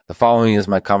The following is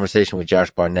my conversation with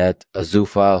Josh Barnett, a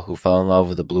zoophile who fell in love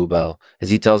with a bluebell. As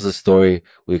he tells his story,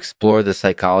 we explore the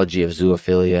psychology of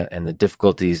zoophilia and the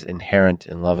difficulties inherent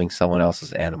in loving someone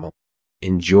else's animal.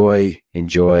 Enjoy.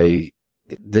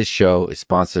 This show is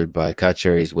sponsored by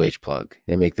Kacheri's Wage Plug.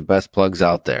 They make the best plugs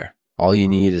out there. All you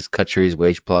need is Kacheri's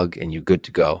Wage Plug and you're good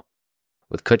to go.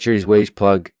 With Kacheri's Wage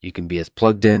Plug, you can be as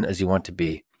plugged in as you want to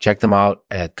be. Check them out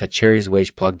at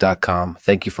kacheriswageplug.com.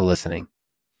 Thank you for listening.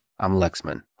 I'm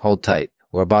Lexman. Hold tight.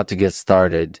 We're about to get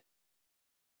started.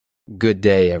 Good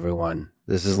day, everyone.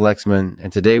 This is Lexman,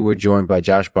 and today we're joined by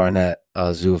Josh Barnett, a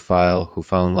zoophile who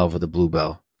fell in love with a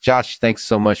bluebell. Josh, thanks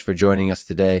so much for joining us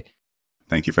today.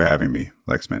 Thank you for having me,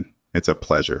 Lexman. It's a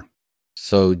pleasure.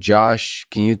 So, Josh,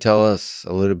 can you tell us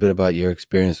a little bit about your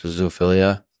experience with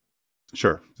zoophilia?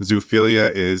 Sure.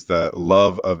 Zoophilia is the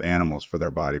love of animals for their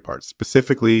body parts,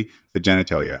 specifically the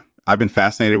genitalia. I've been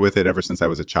fascinated with it ever since I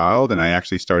was a child, and I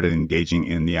actually started engaging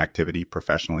in the activity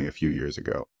professionally a few years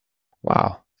ago.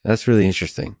 Wow, that's really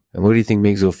interesting. And what do you think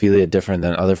makes zoophilia different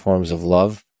than other forms of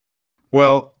love?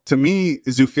 Well, to me,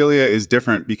 zoophilia is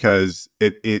different because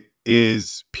it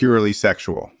is purely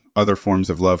sexual. Other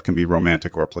forms of love can be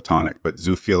romantic or platonic, but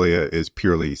zoophilia is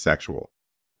purely sexual.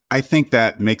 I think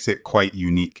that makes it quite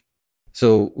unique.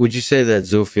 So would you say that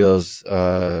zoophiles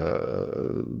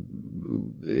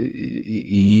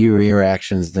easier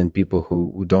actions than people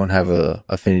who don't have a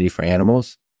affinity for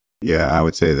animals? Yeah, I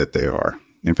would say that they are.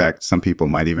 In fact, some people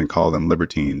might even call them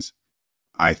libertines.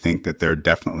 I think that they're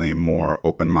definitely more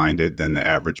open-minded than the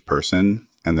average person,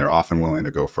 and they're often willing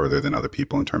to go further than other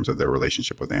people in terms of their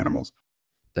relationship with animals.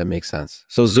 That makes sense.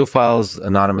 So Zoophiles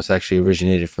Anonymous actually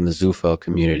originated from the zoophile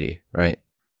community, right?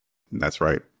 That's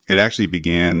right. It actually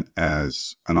began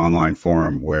as an online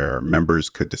forum where members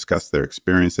could discuss their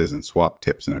experiences and swap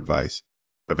tips and advice.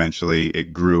 Eventually,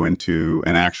 it grew into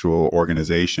an actual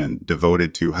organization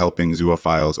devoted to helping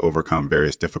zoophiles overcome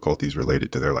various difficulties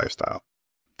related to their lifestyle.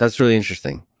 That's really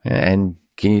interesting. And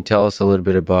can you tell us a little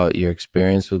bit about your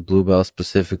experience with bluebell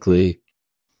specifically?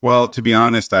 Well, to be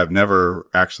honest, I've never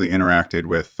actually interacted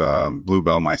with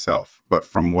bluebell myself, but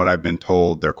from what I've been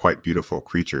told, they're quite beautiful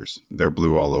creatures. They're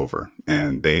blue all over,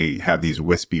 and they have these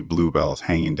wispy bluebells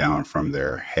hanging down from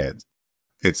their heads.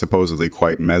 It's supposedly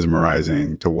quite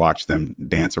mesmerizing to watch them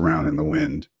dance around in the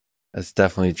wind. That's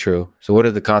definitely true. So what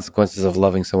are the consequences of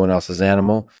loving someone else's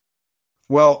animal?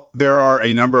 Well, there are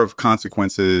a number of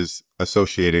consequences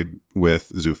associated with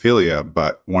zoophilia,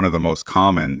 but one of the most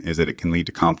common is that it can lead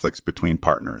to conflicts between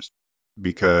partners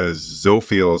because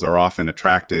zoophiles are often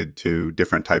attracted to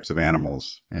different types of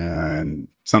animals, and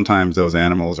sometimes those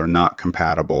animals are not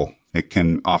compatible. It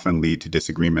can often lead to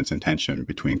disagreements and tension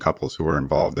between couples who are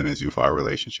involved in a zoophile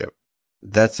relationship.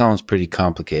 That sounds pretty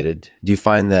complicated. Do you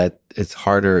find that it's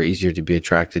harder or easier to be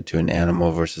attracted to an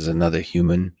animal versus another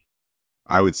human?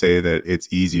 I would say that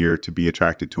it's easier to be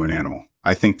attracted to an animal.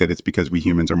 I think that it's because we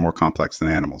humans are more complex than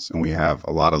animals, and we have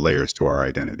a lot of layers to our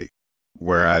identity.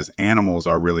 Whereas animals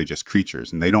are really just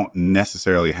creatures, and they don't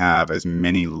necessarily have as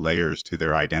many layers to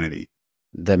their identity.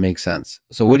 That makes sense.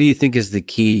 So what do you think is the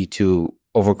key to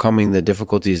overcoming the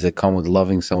difficulties that come with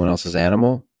loving someone else's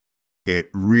animal?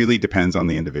 It really depends on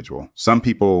the individual. Some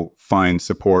people find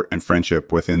support and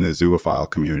friendship within the zoophile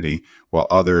community, while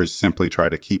others simply try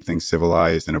to keep things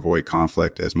civilized and avoid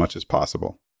conflict as much as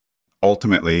possible.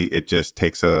 Ultimately, it just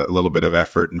takes a little bit of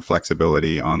effort and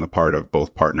flexibility on the part of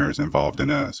both partners involved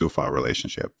in a zoophile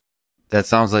relationship. That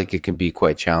sounds like it can be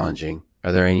quite challenging.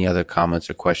 Are there any other comments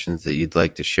or questions that you'd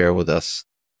like to share with us?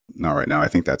 All right, now I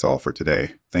think that's all for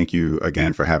today. Thank you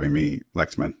again for having me,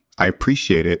 Lexman. I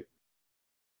appreciate it.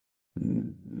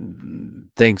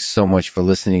 Thanks so much for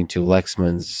listening to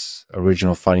Lexman's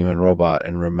original Funnyman Robot.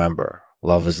 And remember,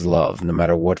 love is love, no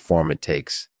matter what form it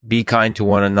takes. Be kind to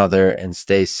one another and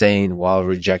stay sane while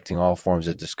rejecting all forms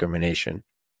of discrimination.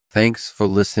 Thanks for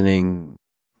listening.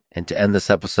 And to end this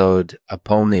episode, a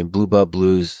poem named Bluebell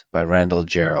Blues by Randall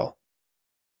Jarrell.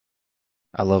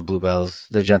 I love bluebells,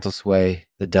 their gentle sway,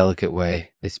 the delicate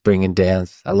way they spring and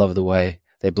dance. I love the way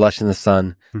they blush in the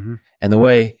sun, and the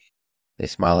way they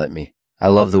smile at me. I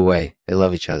love the way they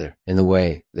love each other, and the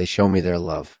way they show me their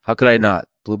love. How could I not?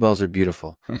 Bluebells are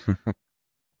beautiful.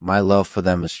 My love for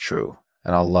them is true,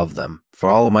 and I'll love them for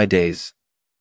all of my days.